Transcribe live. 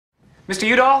Mr.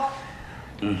 Udall?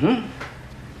 Mm-hmm.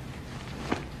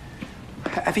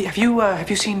 Have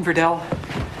you seen Verdell?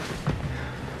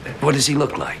 What does he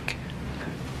look like?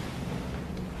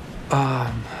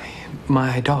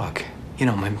 My dog. You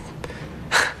know, my...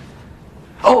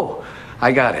 Oh,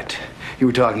 I got it. You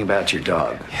were talking about your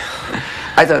dog.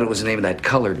 I thought it was the name of that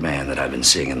colored man that I've been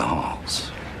seeing in the halls.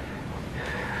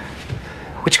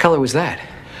 Which color was that?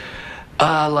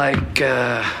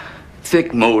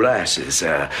 Thick molasses,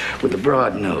 with a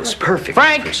broad nose. Perfect.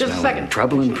 Frank, for just a smelling second.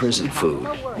 Trouble in prison food.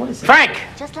 Frank!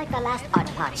 Just like the last art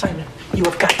party. Simon, you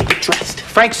have got to get dressed.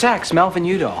 Frank Sachs, Melvin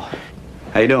Udall.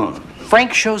 How you doing?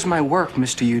 Frank shows my work,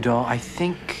 Mr. Udall. I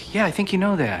think you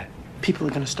know that. People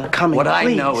are gonna start coming. What I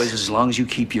please. know is as long as you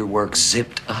keep your work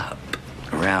zipped up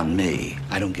around me,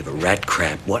 I don't give a rat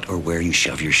crap what or where you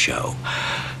shove your show.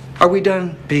 Are we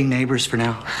done being neighbors for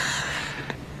now?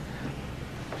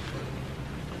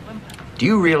 Do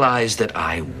you realize that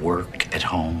I work at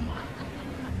home?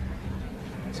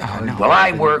 No. Well,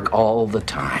 I work all the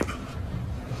time.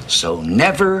 So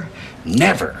never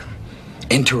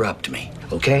interrupt me,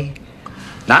 okay?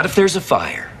 Not if there's a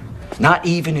fire. Not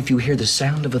even if you hear the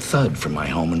sound of a thud from my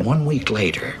home, and 1 week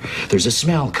later, there's a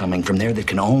smell coming from there that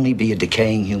can only be a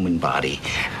decaying human body.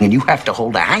 And you have to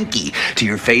hold a hanky to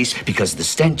your face because the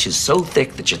stench is so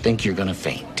thick that you think you're gonna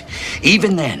faint.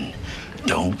 Even then,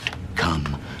 don't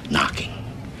come knocking.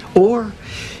 Or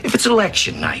if it's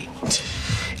election night,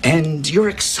 and you're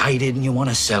excited and you want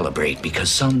to celebrate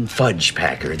because some fudge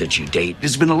packer that you date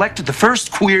has been elected the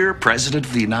first queer president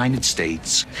of the United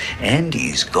States, and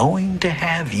he's going to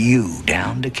have you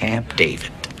down to Camp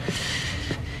David.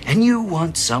 And you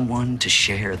want someone to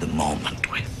share the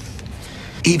moment with.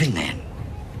 Even then,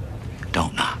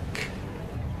 don't knock.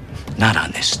 Not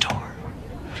on this door.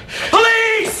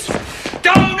 Police!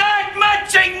 Donut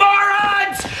munching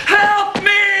morons! Help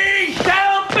me!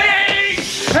 Help me!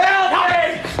 Help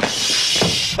me!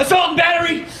 Assault and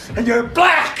battery, and you're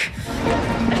black!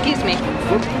 Excuse me.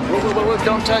 Whoa,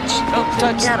 don't touch.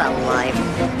 Get a life.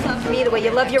 Love me the way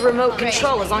you love your remote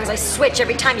control, as long as I switch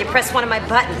every time you press one of my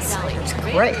buttons.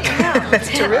 Great. That's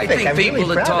I terrific. think I'm people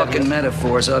really that proud of talk you. in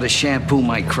metaphors ought to shampoo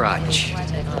my crotch.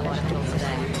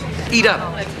 Eat up.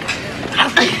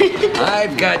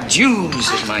 I've got Jews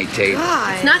at my table.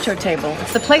 It's not your table.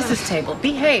 It's the place's table.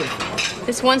 Behave.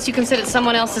 This once you can sit at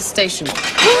someone else's station.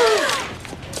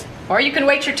 Or you can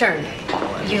wait your turn.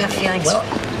 You have feelings. Well,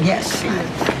 yes.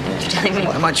 You're telling me.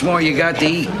 How much more you got to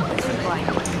eat? I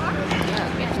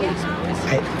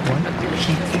want to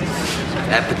keep this.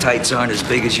 Appetites aren't as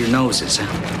big as your noses, huh?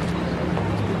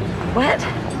 What?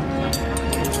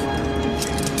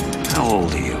 How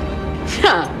old are you?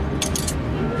 Huh.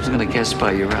 I was gonna guess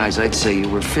by your eyes, I'd say you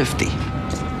were 50. If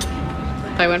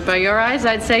I went by your eyes,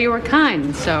 I'd say you were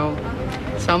kind. So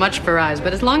much for eyes.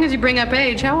 But as long as you bring up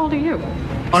age, how old are you?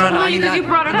 Oh, no, Well, you're because you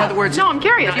brought it in up. other words, No, I'm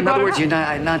curious. You In brought other it words, up.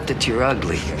 you're not that you're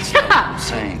ugly. That's what I'm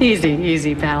saying.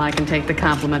 Easy, pal. I can take the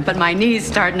compliment. But my knees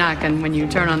start knocking when you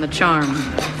turn on the charm.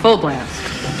 Full blast.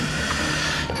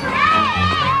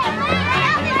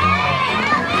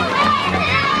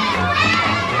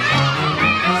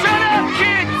 Shut up,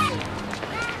 kids!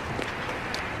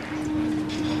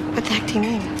 What the heck do you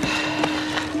mean?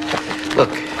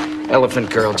 Look, Elephant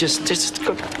Girl, just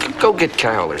go get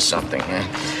Carol or something.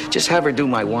 Just have her do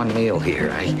my one meal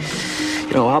here.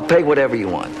 I'll pay whatever you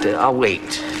want. I'll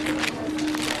wait.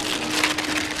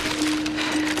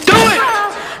 Do it!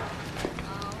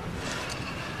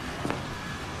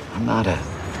 I'm not a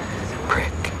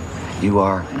prick. You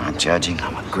are. I'm not judging.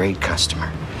 I'm a great customer.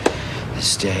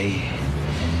 This day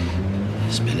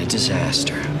has been a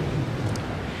disaster.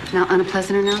 Now, on a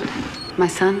pleasanter note, my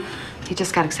son, he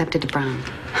just got accepted to Brown.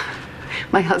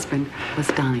 My husband was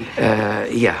dying.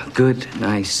 Yeah, good,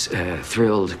 nice,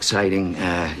 thrilled, exciting.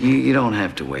 You don't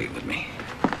have to wait with me.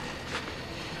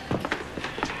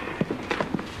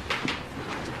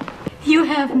 You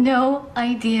have no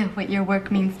idea what your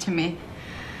work means to me.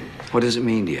 What does it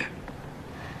mean to you?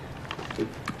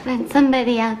 When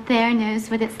somebody out there knows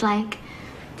what it's like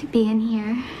to be in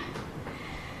here.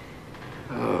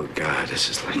 Oh, God, this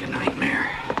is like a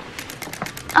nightmare.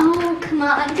 Oh, come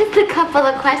on, just a couple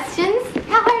of questions.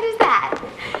 How hard is that?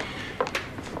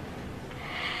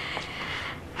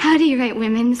 How do you write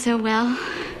women so well?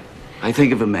 I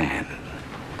think of a man,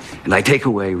 and I take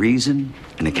away reason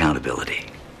and accountability.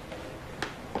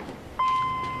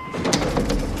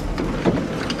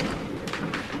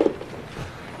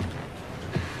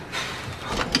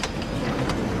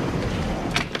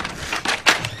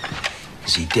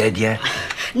 Is he dead yet?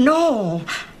 No.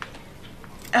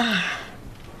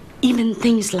 Even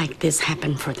things like this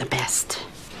happen for the best.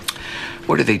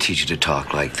 Where do they teach you to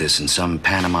talk like this? In some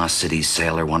Panama City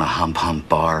sailor want a hump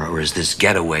bar? Or is this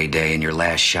getaway day and your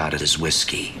last shot at his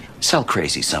whiskey? Sell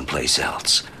crazy someplace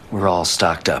else. We're all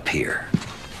stocked up here.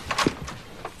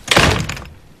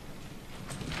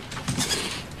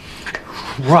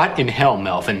 Rot in hell,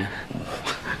 Melvin.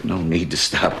 No need to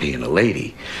stop being a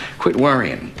lady. Quit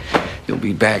worrying. You'll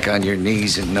be back on your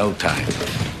knees in no time.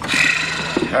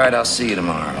 All right, I'll see you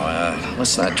tomorrow.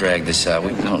 Let's not drag this out.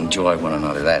 We don't enjoy one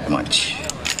another that much.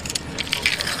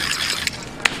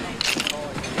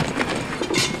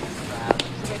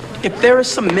 If there is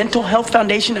some mental health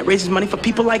foundation that raises money for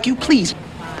people like you, please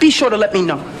be sure to let me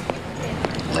know.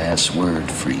 Last word,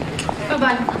 freak.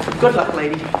 Bye-bye. Good luck,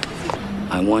 lady.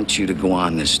 I want you to go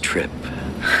on this trip.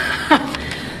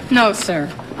 No, sir.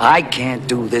 I can't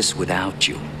do this without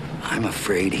you. I'm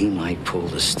afraid he might pull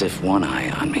the stiff one eye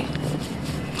on me.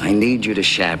 I need you to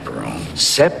chaperone.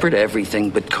 Separate everything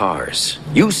but cars.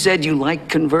 You said you like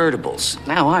convertibles.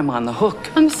 Now I'm on the hook.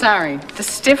 I'm sorry. The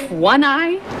stiff one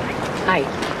eye? Hi.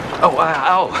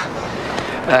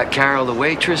 Carol the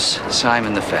waitress,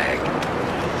 Simon the fag.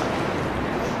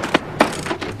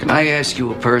 Can I ask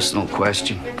you a personal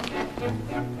question?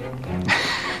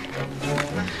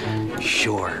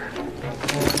 Sure.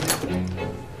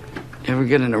 You ever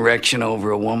get an erection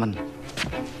over a woman?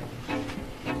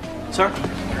 Sir?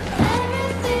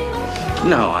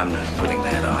 No, I'm not putting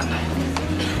that on.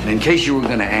 And in case you were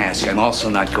going to ask, I'm also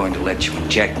not going to let you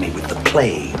inject me with the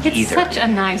plague It's either. such a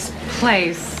nice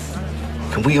place.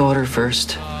 Can we order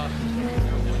first?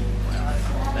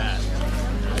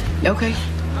 Okay.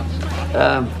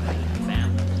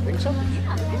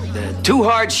 2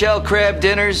 hard shell crab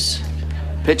dinners,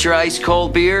 pitcher ice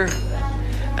cold beer,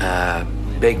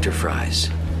 baked or fries.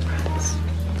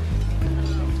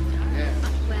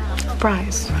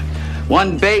 Fries.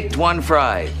 1 baked, 1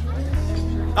 fried.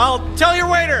 I'll tell your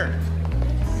waiter.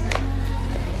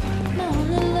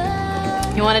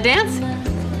 You want to dance?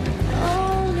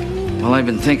 Well, I've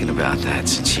been thinking about that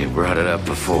since you brought it up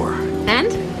before. And?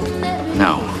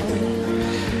 No.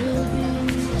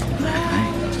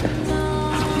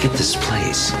 Get this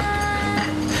place.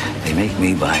 They make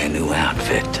me buy a new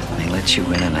outfit. They let you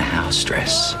in a house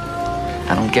dress.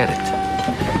 I don't get it.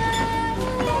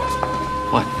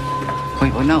 What?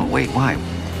 Wait, why?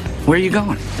 Where are you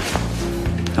going?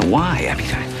 No, why? I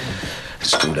mean, I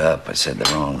screwed up. I said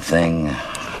the wrong thing.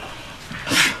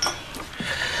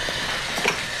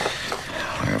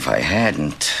 Or if I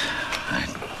hadn't,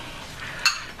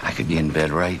 I could be in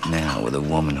bed right now with a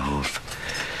woman who, if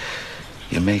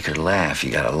you make her laugh,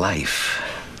 you got a life.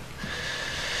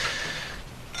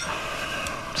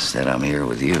 Instead, I'm here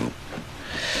with you.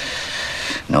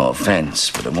 No offense,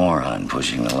 but a moron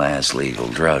pushing the last legal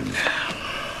drug.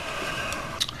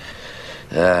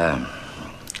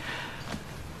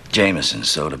 Jameson,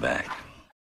 soda back.